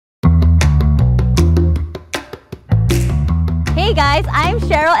Hey guys, I'm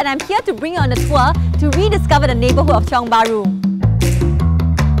Cheryl and I'm here to bring you on a tour to rediscover the neighbourhood of Tiong Bahru.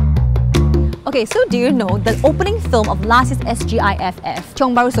 Okay, so do you know the opening film of last year's SGIFF,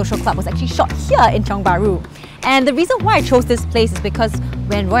 Tiong Bahru Social Club, was actually shot here in Tiong Bahru. And the reason why I chose this place is because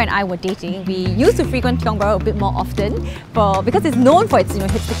when Roy and I were dating, we used to frequent Tiong Bahru a bit more often because it's known for its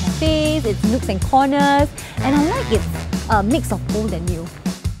hipster cafes, its nooks and corners, and I like its mix of old and new.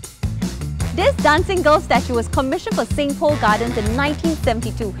 This dancing girl statue was commissioned for St. Paul Gardens in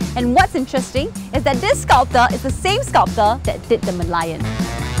 1972, and what's interesting is that this sculptor is the same sculptor that did the Merlion.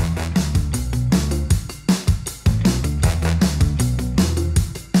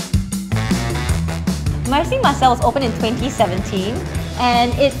 Merci Marcel was opened in 2017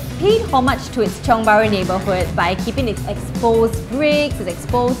 and it paid homage to its Tiong Bahru neighbourhood by keeping its exposed bricks, its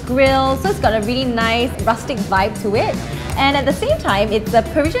exposed grills, so it's got a really nice rustic vibe to it. And at the same time, it's a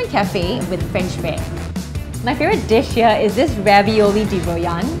Parisian cafe with French fare. My favourite dish here is this ravioli di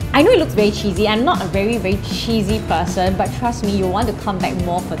Royan. I know it looks very cheesy. I'm not a very cheesy person, but trust me, you'll want to come back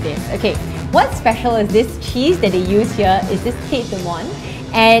more for this. Okay, what's special is this cheese that they use here is this Tête de Moine.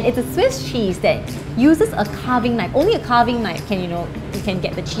 And it's a Swiss cheese that uses a carving knife. Only a carving knife can, you can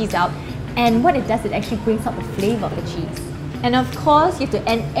get the cheese out. And what it does, it actually brings out the flavour of the cheese. And of course, you have to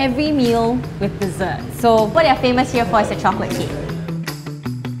end every meal with dessert. So what they're famous here for is the chocolate cake.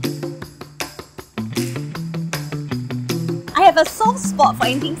 I have a soft spot for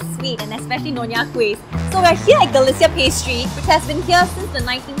anything sweet and especially Nonya Kuehs. So we're here at Galicia Pastry, which has been here since the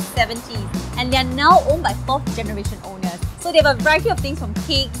 1970s. And they're now owned by 4th generation owners. So they have a variety of things from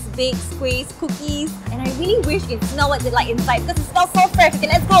cakes, bakes, kuehs, cookies, and I really wish you can smell what it's like inside because it smells so fresh. Okay,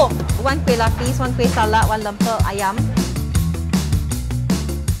 let's go! One kueh lapis, one kueh salad, one lemper ayam.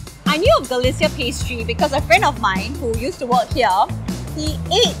 I knew of Galicia Pastry because a friend of mine who used to work here, he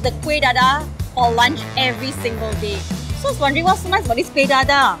ate the kueh dadar for lunch every single day. So I was wondering what's so nice about this kueh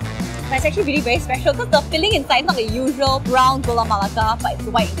dadar. But it's actually really very special because the filling inside is not the usual brown gula melaka, but it's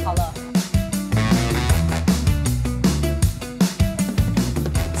white in colour.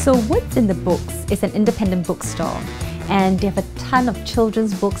 So what's in the books is an independent bookstore and they have a ton of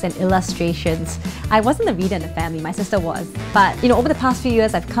children's books and illustrations. I wasn't a reader in the family, my sister was. But over the past few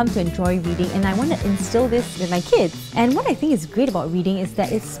years I've come to enjoy reading and I want to instill this with my kids. And what I think is great about reading is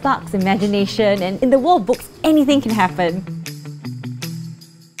that it sparks imagination, and in the world of books, anything can happen.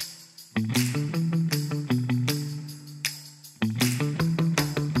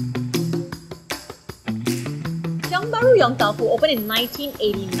 Tiong Bahru Yong Tau Foo opened in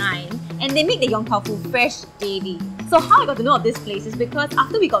 1989 and they make the Yong Tau Foo fresh daily. So how I got to know of this place is because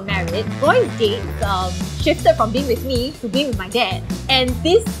after we got married, Roy's dates shifted from being with me to being with my dad. And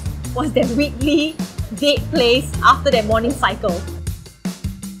this was their weekly date place after their morning cycle.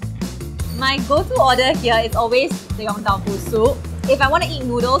 My go-to order here is always the Yong Tau Foo soup. If I want to eat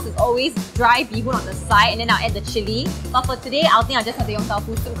noodles, it's always dry bee hoon on the side and then I'll add the chilli. But for today, I'll just have the Yong Tau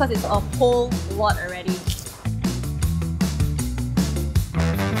Foo soup because it's a whole lot already.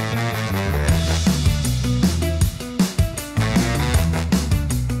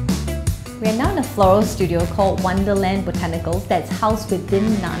 We're now in a floral studio called Wonderland Botanicals that's housed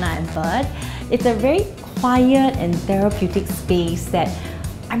within Nana and Bird. It's a very quiet and therapeutic space that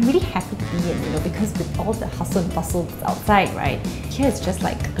I'm really happy to be in, because with all the hustle and bustle that's outside, right? Here it's just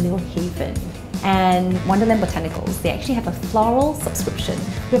like a little haven. And Wonderland Botanicals, they actually have a floral subscription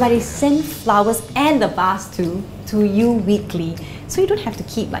whereby they send flowers and the vase to you weekly. So you don't have to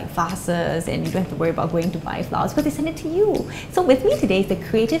keep vases and you don't have to worry about going to buy flowers, but they send it to you. So with me today is the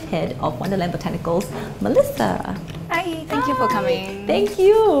creative head of Wonderland Botanicals, Melissa. Hi, thank you for coming. Thank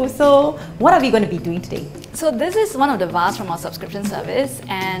you. So what are we going to be doing today? So this is one of the vases from our subscription service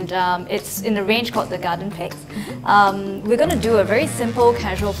and it's in the range called the Garden Picks. We're going to do a very simple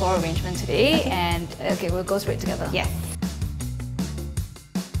casual floral arrangement today and we'll go straight together. Yes.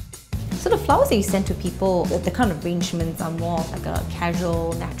 So the flowers that you send to people, the kind of arrangements are more of like a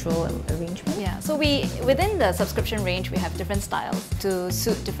casual, natural arrangement? Yeah, so within the subscription range, we have different styles to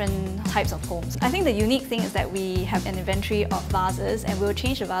suit different types of homes. I think the unique thing is that we have an inventory of vases and we'll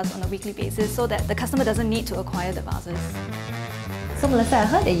change the vase on a weekly basis so that the customer doesn't need to acquire the vases. So Melissa, I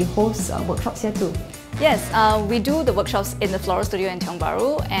heard that you host workshops here too. Yes, we do the workshops in the floral studio in Tiong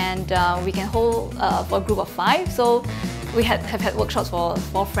Bahru and we can hold for a group of 5. So we have had workshops for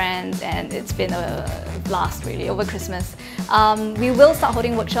 4 friends and it's been a blast really over Christmas. We will start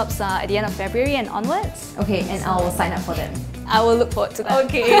holding workshops at the end of February and onwards. Okay, and I will sign up for them. I will look forward to that.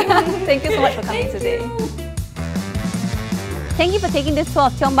 Okay. Thank you so much for coming today. Thank you for taking this tour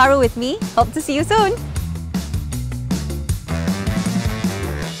of Tiong Bahru with me. Hope to see you soon.